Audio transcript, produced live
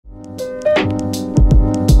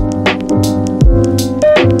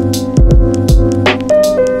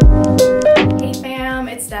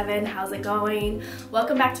how's it going?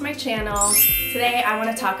 Welcome back to my channel. Today I want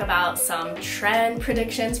to talk about some trend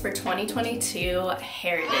predictions for 2022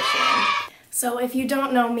 hair edition. So if you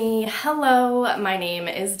don't know me, hello, my name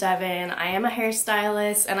is Devon. I am a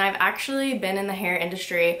hairstylist and I've actually been in the hair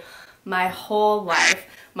industry my whole life.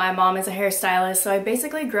 My mom is a hairstylist, so I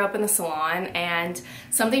basically grew up in the salon, and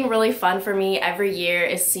something really fun for me every year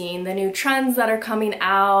is seeing the new trends that are coming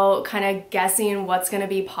out, kind of guessing what's going to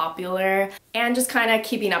be popular, and just kind of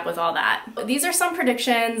keeping up with all that. These are some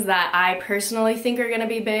predictions that I personally think are going to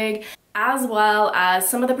be big, as well as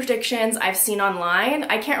some of the predictions I've seen online.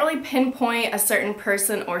 I can't really pinpoint a certain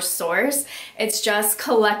person or source. It's just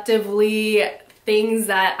collectively things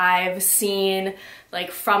that I've seen like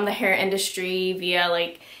from the hair industry via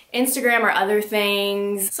like Instagram or other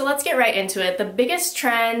things. So let's get right into it. The biggest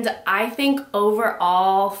trend I think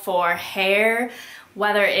overall for hair,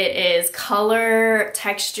 whether it is color,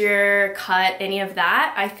 texture, cut, any of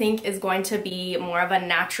that, I think is going to be more of a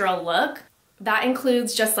natural look. That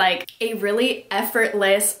includes just like a really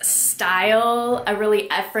effortless style, a really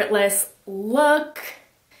effortless look.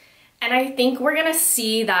 And I think we're gonna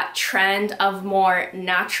see that trend of more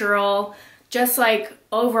natural, just like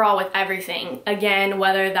overall with everything. Again,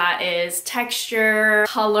 whether that is texture,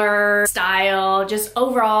 color, style, just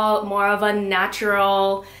overall more of a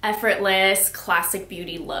natural, effortless, classic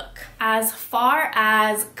beauty look. As far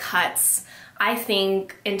as cuts, I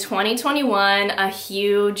think in 2021, a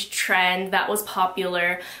huge trend that was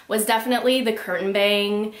popular was definitely the curtain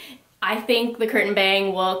bang. I think the curtain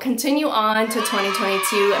bang will continue on to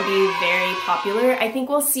 2022 and be very popular. I think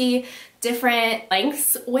we'll see different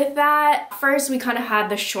lengths with that. First, we kind of had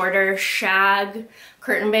the shorter shag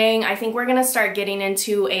curtain bang. I think we're gonna start getting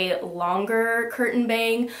into a longer curtain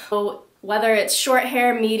bang. So whether it's short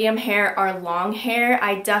hair, medium hair, or long hair,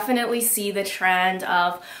 I definitely see the trend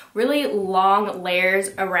of really long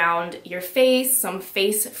layers around your face, some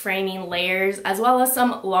face framing layers, as well as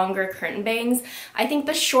some longer curtain bangs. I think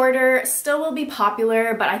the shorter still will be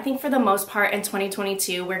popular, but I think for the most part in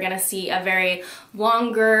 2022, we're gonna see a very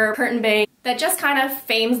longer curtain bang that just kind of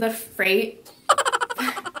frames the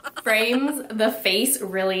face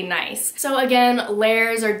really nice. So again,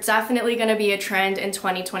 layers are definitely going to be a trend in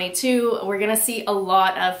 2022. We're going to see a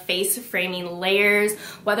lot of face framing layers,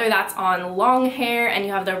 whether that's on long hair and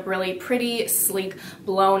you have the really pretty, sleek,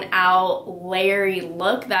 blown out, layery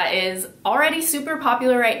look that is already super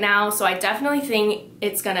popular right now. So I definitely think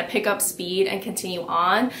it's going to pick up speed and continue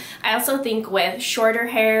on. I also think with shorter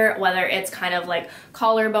hair, whether it's kind of like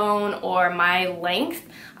collarbone or my length,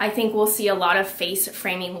 I think we'll see a lot of face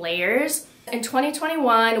framing layers. In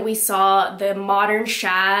 2021, we saw the modern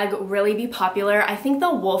shag really be popular. I think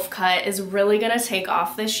the wolf cut is really gonna take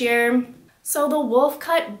off this year. So the wolf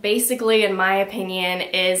cut basically, in my opinion,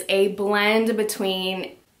 is a blend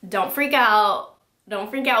between, don't freak out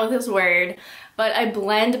with this word, but a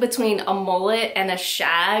blend between a mullet and a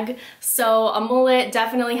shag. So a mullet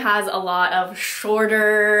definitely has a lot of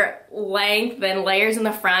shorter length and layers in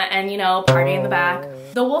the front and, you know, party in the back.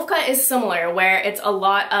 The wolf cut is similar, where it's a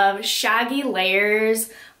lot of shaggy layers,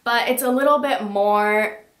 but it's a little bit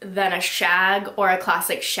more than a shag or a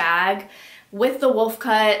classic shag. With the wolf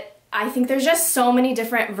cut, I think there's just so many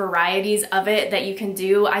different varieties of it that you can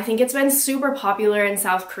do. I think it's been super popular in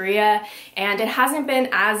South Korea and it hasn't been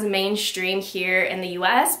as mainstream here in the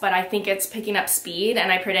US, but I think it's picking up speed and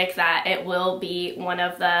I predict that it will be one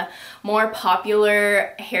of the more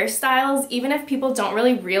popular hairstyles, even if people don't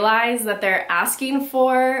really realize that they're asking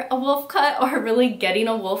for a wolf cut or really getting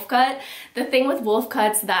a wolf cut. The thing with wolf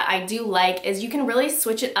cuts that I do like is you can really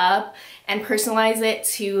switch it up and personalize it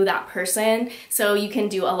to that person. So you can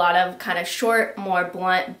do a lot of kind of short, more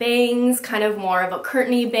blunt bangs, kind of more of a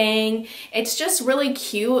curtainy bang. It's just really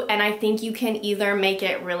cute, and I think you can either make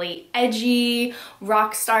it really edgy,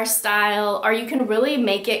 rock star style, or you can really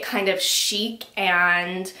make it kind of chic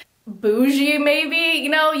and bougie maybe. You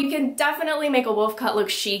know, you can definitely make a wolf cut look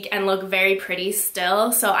chic and look very pretty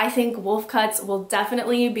still. So I think wolf cuts will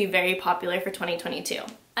definitely be very popular for 2022.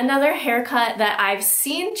 Another haircut that I've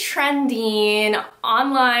seen trending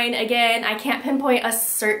online, again, I can't pinpoint a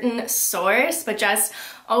certain source, but just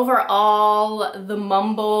overall the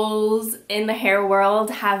mumbles in the hair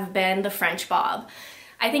world have been the French bob.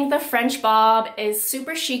 I think the French bob is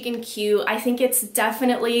super chic and cute. I think it's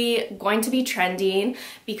definitely going to be trending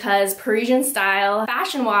because Parisian style,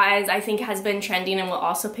 fashion-wise, I think has been trending and will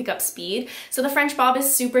also pick up speed. So the French bob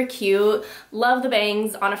is super cute. Love the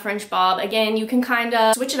bangs on a French bob. Again, you can kind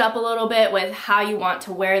of switch it up a little bit with how you want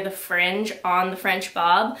to wear the fringe on the French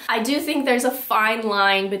bob. I do think there's a fine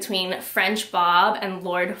line between French bob and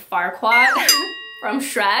Lord Farquaad from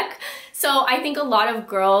Shrek. So I think a lot of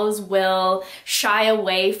girls will shy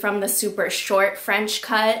away from the super short French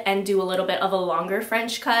cut and do a little bit of a longer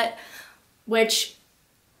French cut, which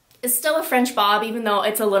is still a French bob even though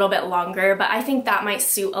it's a little bit longer, but I think that might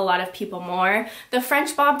suit a lot of people more. The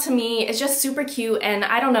French bob to me is just super cute, and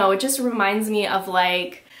I don't know, it just reminds me of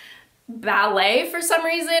like ballet for some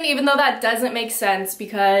reason, even though that doesn't make sense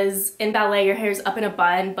because in ballet your hair's up in a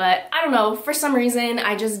bun, but I don't know, for some reason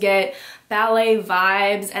I just get ballet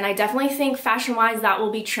vibes, and I definitely think fashion-wise that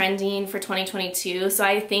will be trending for 2022, so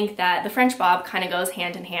I think that the French bob kind of goes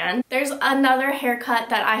hand in hand. There's another haircut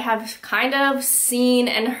that I have kind of seen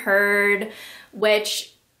and heard,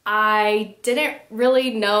 which I didn't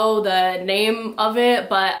really know the name of it,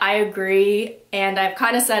 but I agree, and I've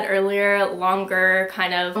kind of said earlier, longer,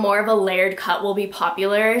 kind of more of a layered cut will be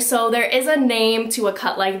popular. So there is a name to a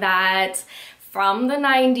cut like that from the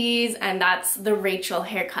 90s, and that's the Rachel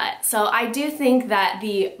haircut. So I do think that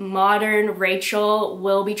the modern Rachel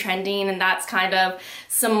will be trending, and that's kind of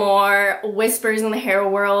some more whispers in the hair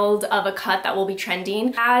world of a cut that will be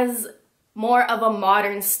trending as more of a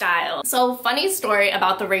modern style. So funny story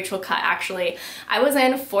about the Rachel cut actually. I was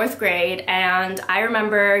in 4th grade and I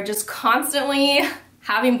remember just constantly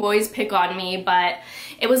having boys pick on me, but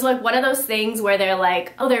it was like one of those things where they're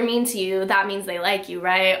like, oh, they're mean to you, that means they like you,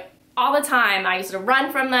 right? All the time. I used to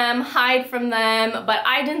run from them, hide from them, but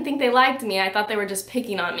I didn't think they liked me. I thought they were just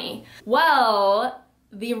picking on me. Well,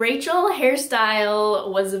 the Rachel hairstyle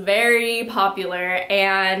was very popular,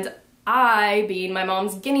 and I, being my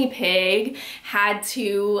mom's guinea pig, had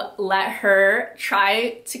to let her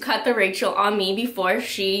try to cut the Rachel on me before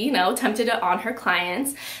she, you know, attempted it on her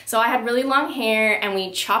clients. So I had really long hair and we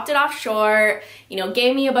chopped it off short, you know,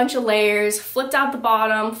 gave me a bunch of layers, flipped out the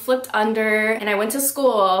bottom, flipped under, and I went to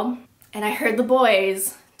school and I heard the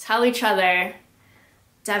boys tell each other,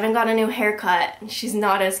 Devon got a new haircut and she's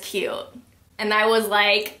not as cute. And I was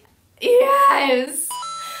like, yes!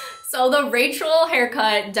 So the Rachel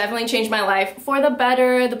haircut definitely changed my life for the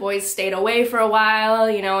better. The boys stayed away for a while,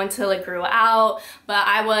 you know, until it grew out. But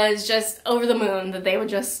I was just over the moon that they would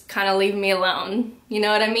just kind of leave me alone. You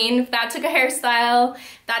know what I mean? If that took a hairstyle,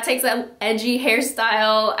 that takes an edgy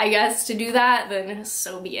hairstyle, I guess, to do that, then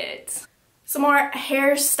so be it. Some more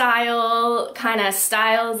hairstyle kind of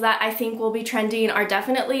styles that I think will be trending are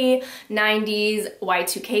definitely 90s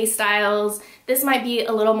Y2K styles. This might be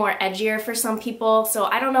a little more edgier for some people, so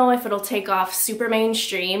I don't know if it'll take off super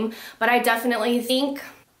mainstream, but I definitely think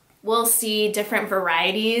we'll see different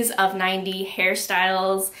varieties of 90s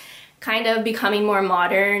hairstyles kind of becoming more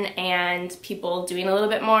modern and people doing a little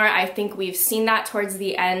bit more. I think we've seen that towards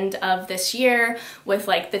the end of this year with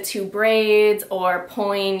like the 2 braids or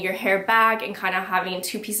pulling your hair back and kind of having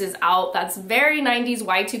 2 pieces out. That's very 90s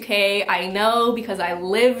Y2K, I know because I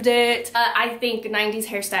lived it. I think 90s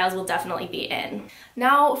hairstyles will definitely be in.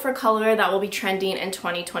 Now for color that will be trending in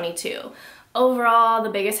 2022. Overall, the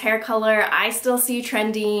biggest hair color I still see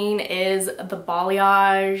trending is the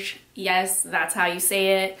balayage. Yes, that's how you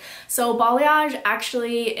say it. So balayage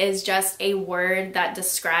actually is just a word that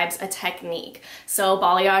describes a technique. So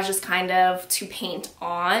balayage is kind of to paint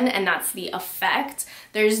on, and that's the effect.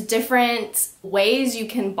 There's different ways you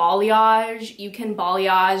can balayage. You can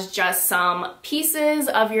balayage just some pieces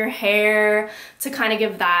of your hair to kind of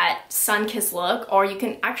give that sun-kissed look, or you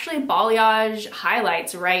can actually balayage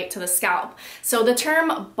highlights right to the scalp. So the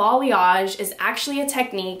term balayage is actually a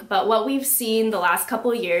technique, but what we've seen the last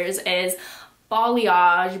couple of years is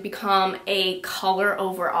balayage become a color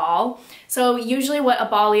overall. So usually what a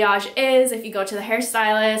balayage is, if you go to the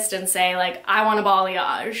hairstylist and say like, I want a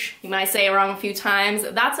balayage, you might say it wrong a few times,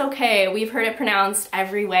 that's okay. We've heard it pronounced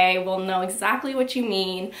every way. We'll know exactly what you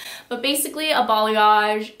mean. But basically a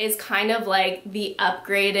balayage is kind of like the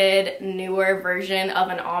upgraded, newer version of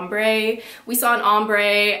an ombre. We saw an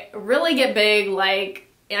ombre really get big, like,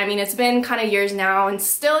 I mean, it's been kind of years now and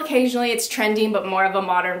still occasionally it's trending, but more of a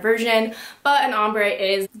modern version. But an ombre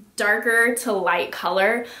is darker to light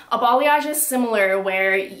color. A balayage is similar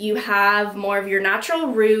where you have more of your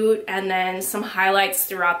natural root and then some highlights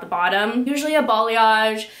throughout the bottom. Usually a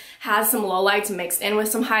balayage has some lowlights mixed in with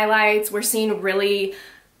some highlights. We're seeing really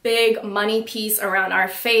big money piece around our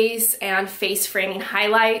face and face framing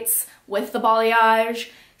highlights with the balayage.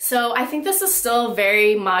 So I think this is still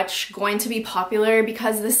very much going to be popular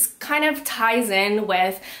because this kind of ties in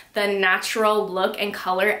with the natural look and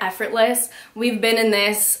color effortless. We've been in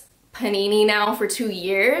this panini now for 2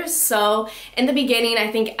 years. So in the beginning,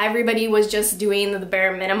 I think everybody was just doing the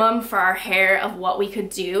bare minimum for our hair of what we could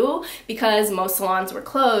do because most salons were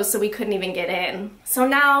closed, so we couldn't even get in. So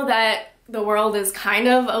now that the world is kind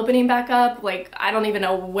of opening back up. Like, I don't even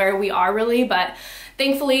know where we are really, but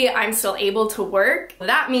thankfully I'm still able to work.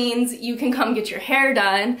 That means you can come get your hair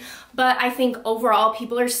done. But I think overall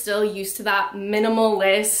people are still used to that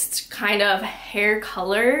minimalist kind of hair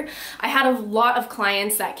color. I had a lot of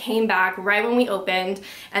clients that came back right when we opened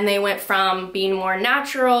and they went from being more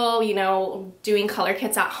natural, you know, doing color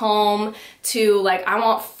kits at home, to like, I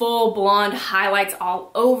want full blonde highlights all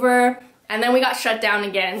over. And then we got shut down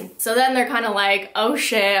again. So then they're kind of like, oh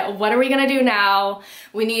shit, what are we gonna do now?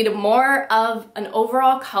 We need more of an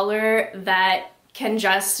overall color that can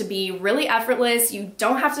just be really effortless. You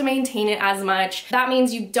don't have to maintain it as much. That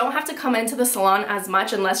means you don't have to come into the salon as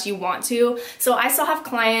much unless you want to. So I still have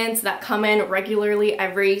clients that come in regularly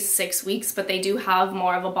every 6 weeks, but they do have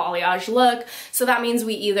more of a balayage look. So that means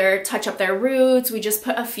we either touch up their roots, we just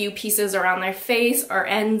put a few pieces around their face or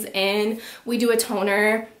ends in, we do a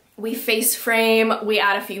toner, we face frame, we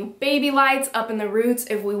add a few baby lights up in the roots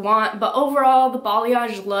if we want. But overall, the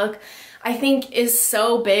balayage look, I think, is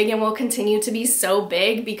so big and will continue to be so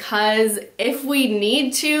big because if we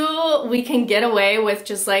need to, we can get away with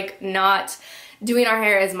just like not doing our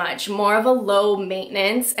hair as much, more of a low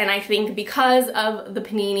maintenance. And I think because of the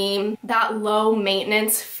panini, that low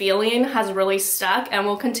maintenance feeling has really stuck and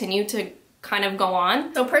will continue to kind of go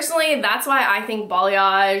on. So personally, that's why I think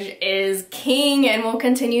balayage is king and will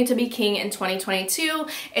continue to be king in 2022.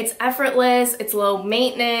 It's effortless, it's low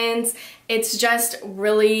maintenance, it's just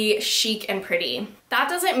really chic and pretty. That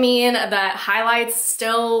doesn't mean that highlights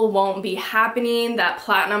still won't be happening, that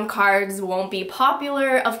platinum cards won't be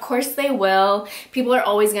popular. Of course they will. People are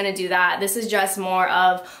always gonna do that. This is just more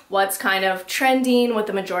of what's kind of trending, what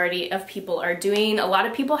the majority of people are doing. A lot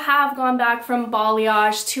of people have gone back from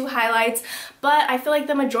balayage to highlights, but I feel like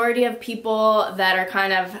the majority of people that are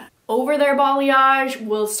kind of over their balayage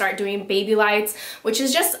will start doing baby lights, which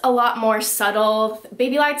is just a lot more subtle.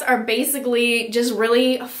 Baby lights are basically just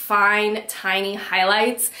really fine, tiny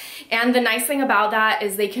highlights. And the nice thing about that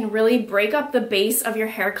is they can really break up the base of your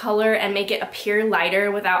hair color and make it appear lighter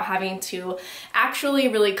without having to actually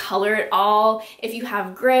really color it all. If you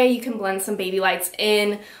have gray, you can blend some baby lights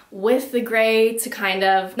in with the gray to kind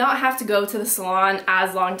of not have to go to the salon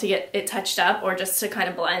as long to get it touched up or just to kind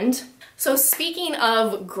of blend. So speaking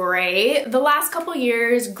of gray, the last couple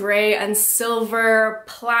years, gray and silver,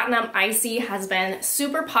 platinum icy has been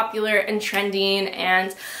super popular and trending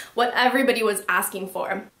and what everybody was asking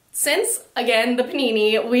for. Since, again, the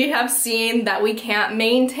panini, we have seen that we can't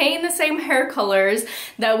maintain the same hair colors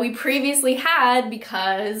that we previously had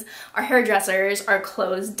because our hairdressers are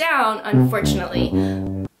closed down,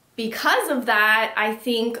 unfortunately. Because of that, I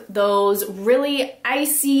think those really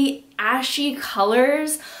icy, ashy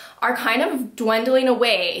colors are kind of dwindling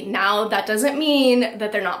away. Now, that doesn't mean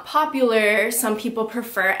that they're not popular. Some people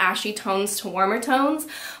prefer ashy tones to warmer tones,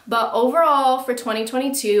 but overall for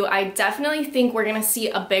 2022, I definitely think we're gonna see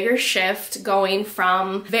a bigger shift going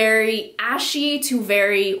from very ashy to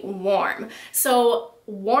very warm. So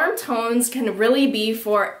warm tones can really be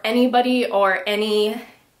for anybody or any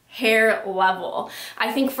hair level.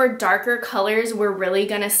 I think for darker colors, we're really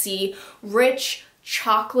gonna see rich,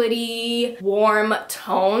 chocolatey, warm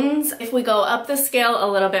tones. If we go up the scale a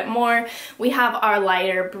little bit more, we have our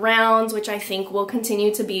lighter browns, which I think will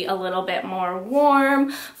continue to be a little bit more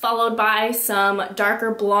warm, followed by some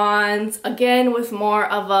darker blondes, again with more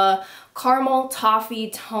of a caramel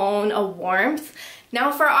toffee tone of warmth. Now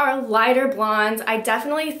for our lighter blondes, I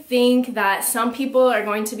definitely think that some people are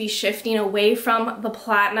going to be shifting away from the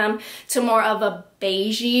platinum to more of a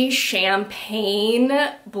beigey champagne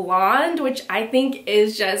blonde, which I think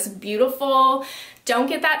is just beautiful. Don't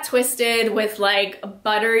get that twisted with like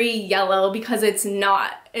buttery yellow because it's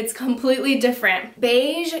not. It's completely different.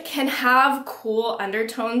 Beige can have cool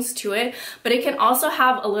undertones to it, but it can also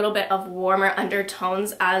have a little bit of warmer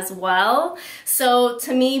undertones as well. So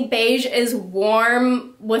to me, beige is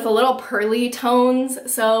warm with a little pearly tones.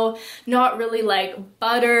 So not really like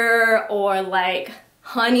butter or like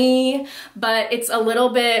honey, but it's a little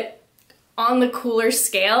bit on the cooler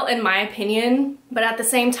scale in my opinion, but at the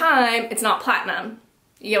same time, it's not platinum.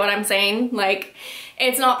 You get what I'm saying? Like,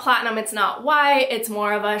 it's not platinum, it's not white, it's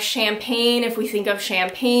more of a champagne. If we think of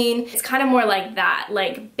champagne, it's kind of more like that,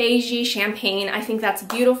 like beigey champagne. I think that's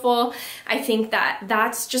beautiful. I think that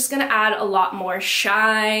that's just gonna add a lot more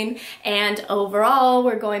shine, and overall,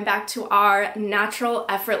 we're going back to our natural,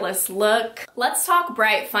 effortless look. Let's talk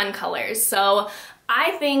bright, fun colors. So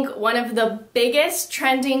I think one of the biggest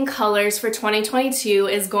trending colors for 2022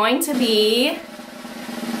 is going to be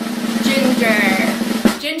ginger.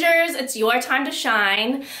 Gingers, it's your time to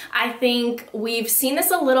shine. I think we've seen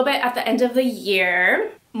this a little bit at the end of the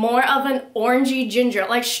year. more of an orangey ginger,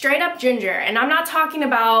 like straight up ginger. And I'm not talking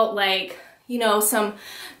about like, you know, some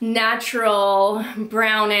natural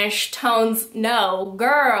brownish tones. No,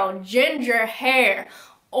 girl, ginger hair,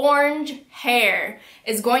 orange hair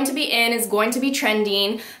is going to be in, is going to be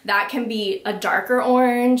trending. That can be a darker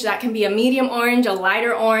orange, that can be a medium orange, a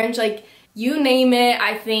lighter orange, like you name it.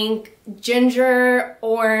 I think ginger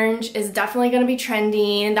orange is definitely going to be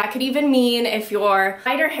trending. That could even mean if you're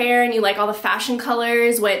lighter hair and you like all the fashion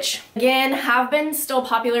colors, which again have been still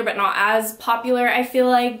popular but not as popular, I feel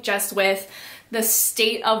like, just with the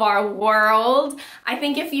state of our world. I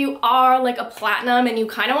think if you are like a platinum and you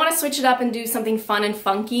kind of want to switch it up and do something fun and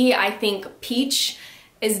funky, I think peach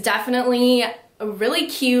is definitely really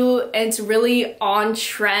cute and it's really on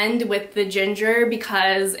trend with the ginger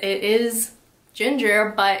because it is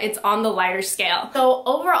ginger, but it's on the lighter scale. So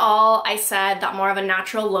overall, I said that more of a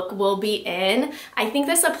natural look will be in. I think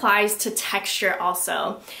this applies to texture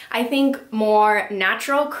also. I think more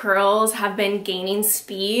natural curls have been gaining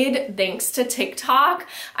speed thanks to TikTok.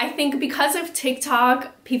 I think because of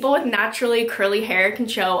TikTok, people with naturally curly hair can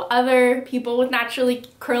show other people with naturally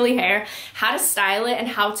curly hair how to style it and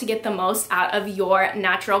how to get the most out of your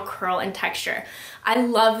natural curl and texture. I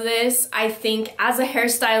love this. I think as a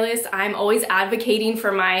hairstylist, I'm always advocating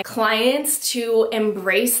for my clients to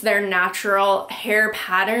embrace their natural hair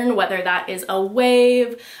pattern, whether that is a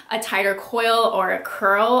wave, a tighter coil, or a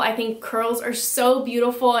curl. I think curls are so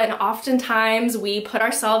beautiful, and oftentimes we put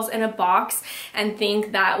ourselves in a box and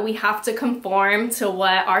think that we have to conform to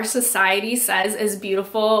what our society says is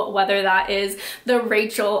beautiful, whether that is the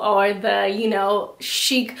Rachel or the, you know,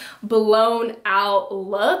 chic blown out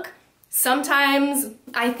look. Sometimes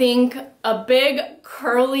I think a big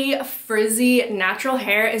curly frizzy natural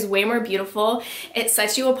hair is way more beautiful. It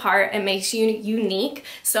sets you apart and makes you unique.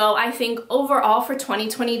 So I think overall for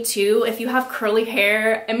 2022, if you have curly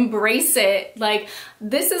hair, embrace it. Like,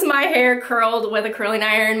 this is my hair curled with a curling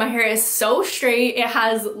iron. My hair is so straight. It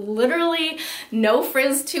has literally no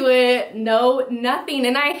frizz to it, nothing,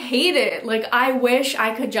 and I hate it. Like, I wish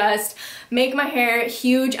I could just make my hair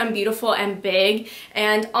huge and beautiful and big.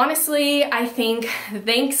 And honestly, I think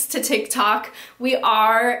thanks to TikTok, we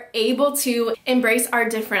are able to embrace our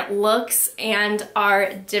different looks and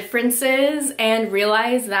our differences and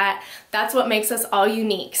realize that that's what makes us all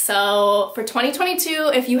unique. So for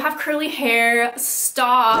 2022, if you have curly hair,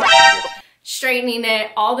 stop straightening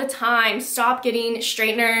it all the time. Stop getting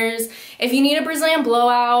straighteners. If you need a Brazilian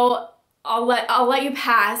blowout, I'll let you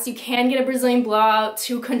pass. You can get a Brazilian blowout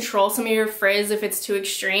to control some of your frizz if it's too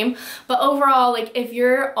extreme. But overall, like, if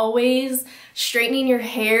you're always straightening your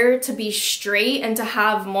hair to be straight and to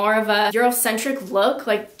have more of a Eurocentric look,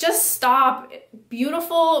 like, just stop.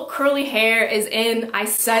 Beautiful curly hair is in. I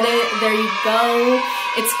said it. There you go.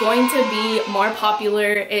 It's going to be more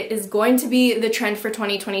popular. It is going to be the trend for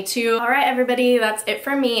 2022. All right, everybody, that's it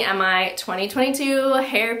for me and my 2022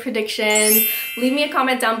 hair predictions. Leave me a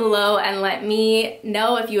comment down below and let me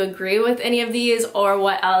know if you agree with any of these or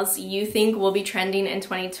what else you think will be trending in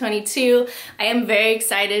 2022. I am very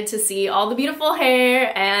excited to see all the beautiful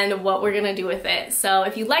hair and what we're gonna do with it. So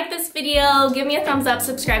if you like this video, give me a thumbs up,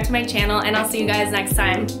 subscribe to my channel, and I'll see you guys next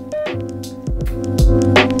time.